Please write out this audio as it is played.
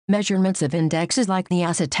Measurements of indexes like the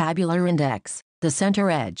Acetabular Index, the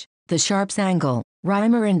center edge, the Sharp's angle,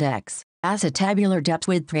 Reimer Index, Acetabular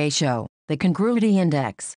Depth-Width Ratio, the Congruity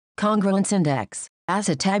Index, Congruence Index,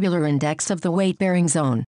 Acetabular Index of the weight-bearing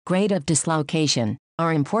zone, grade of dislocation,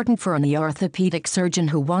 are important for an orthopaedic surgeon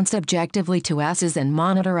who wants objectively to assess and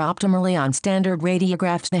monitor optimally on standard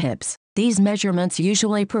radiographs the hips. These measurements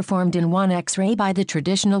usually performed in one X-ray by the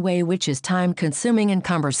traditional way, which is time-consuming and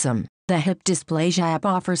cumbersome. The hip dysplasia app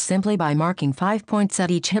offers simply by marking 5 points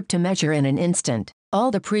at each hip to measure in an instant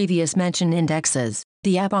all the previous mentioned indexes.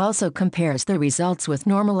 The app also compares the results with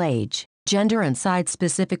normal age, gender and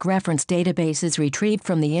site-specific reference databases retrieved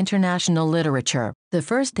from the international literature. The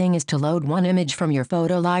first thing is to load one image from your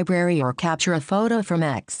photo library or capture a photo from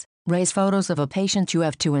X-rays photos of a patient. You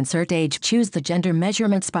have to insert age. Choose the gender.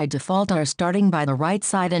 Measurements by default are starting by the right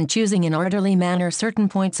side and choosing in orderly manner. Certain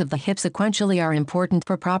points of the hip sequentially are important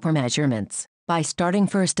for proper measurements. By starting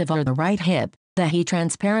first of all the right hip, the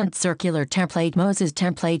transparent circular template Moses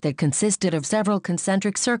template that consisted of several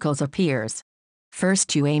concentric circles appears.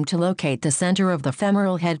 First you aim to locate the center of the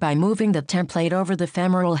femoral head by moving the template over the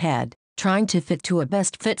femoral head, trying to fit to a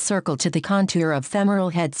best fit circle to the contour of femoral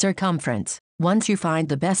head circumference. Once you find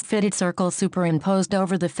the best fitted circle superimposed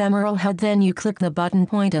over the femoral head, then you click the button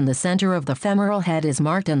point and the center of the femoral head is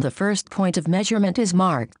marked and the first point of measurement is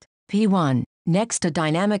marked, P1. Next a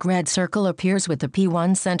dynamic red circle appears with the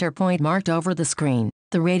P1 center point marked over the screen.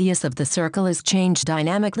 The radius of the circle is changed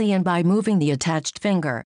dynamically, and by moving the attached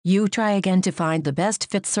finger, you try again to find the best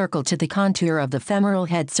fit circle to the contour of the femoral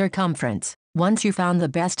head circumference. Once you found the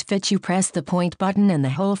best fit, you press the point button and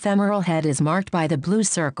the whole femoral head is marked by the blue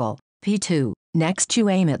circle, P2. Next you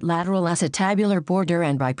aim at lateral acetabular border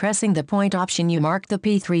and by pressing the point option you mark the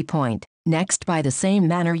P3 point. Next by the same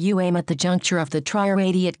manner you aim at the juncture of the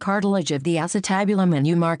triradiate cartilage of the acetabulum and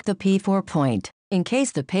you mark the P4 point. In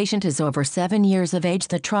case the patient is over 7 years of age,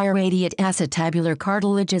 the triradiate acetabular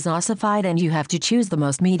cartilage is ossified and you have to choose the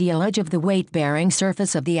most medial edge of the weight-bearing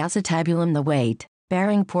surface of the acetabulum. The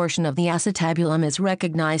weight-bearing portion of the acetabulum is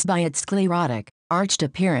recognized by its sclerotic, arched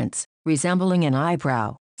appearance, resembling an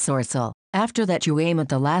eyebrow, dorsal. After that you aim at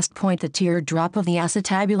the last point, the teardrop of the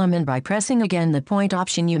acetabulum, and by pressing again the point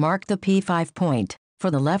option you mark the P5 point. For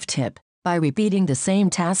the left hip, by repeating the same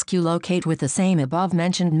task you locate with the same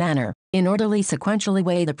above-mentioned manner. In orderly sequentially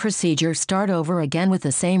way the procedure, start over again with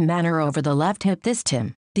the same manner over the left hip this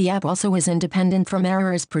time. The app also is independent from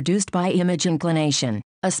errors produced by image inclination.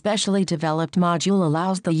 A specially developed module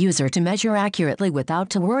allows the user to measure accurately without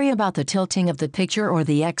to worry about the tilting of the picture or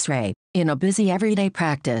the X-ray. In a busy everyday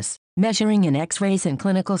practice, measuring in X-rays in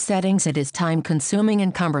clinical settings, it is time-consuming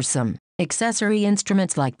and cumbersome. Accessory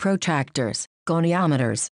instruments like protractors,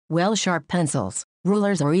 goniometers, well-sharp pencils,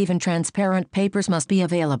 rulers or even transparent papers must be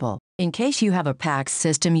available. In case you have a PACS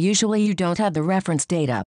system, usually you don't have the reference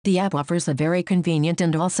data. The app offers a very convenient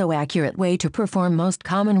and also accurate way to perform most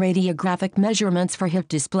common radiographic measurements for hip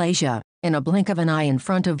dysplasia, in a blink of an eye in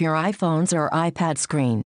front of your iPhone's or iPad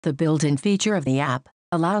screen. The built-in feature of the app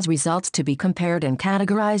allows results to be compared and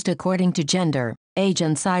categorized according to gender, age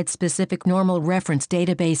and site-specific normal reference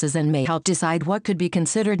databases and may help decide what could be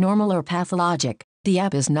considered normal or pathologic. The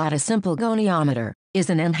app is not a simple goniometer, is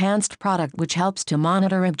an enhanced product which helps to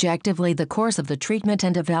monitor objectively the course of the treatment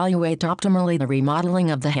and evaluate optimally the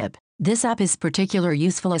remodeling of the hip. This app is particularly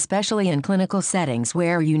useful especially in clinical settings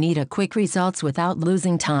where you need a quick results without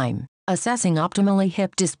losing time. Assessing optimally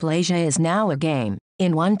hip dysplasia is now a game.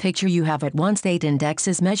 In one picture you have at once 8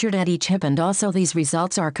 indexes measured at each hip, and also these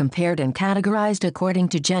results are compared and categorized according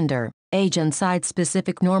to gender, age and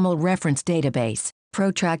site-specific normal reference database.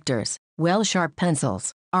 Protractors, well-sharp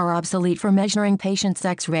pencils, are obsolete for measuring patients'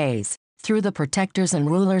 X-rays. Through the protectors and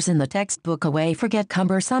rulers in the textbook away, forget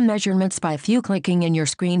cumbersome measurements. By few clicking in your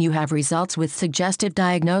screen you have results with suggestive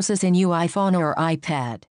diagnosis in your iPhone or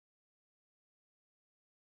iPad.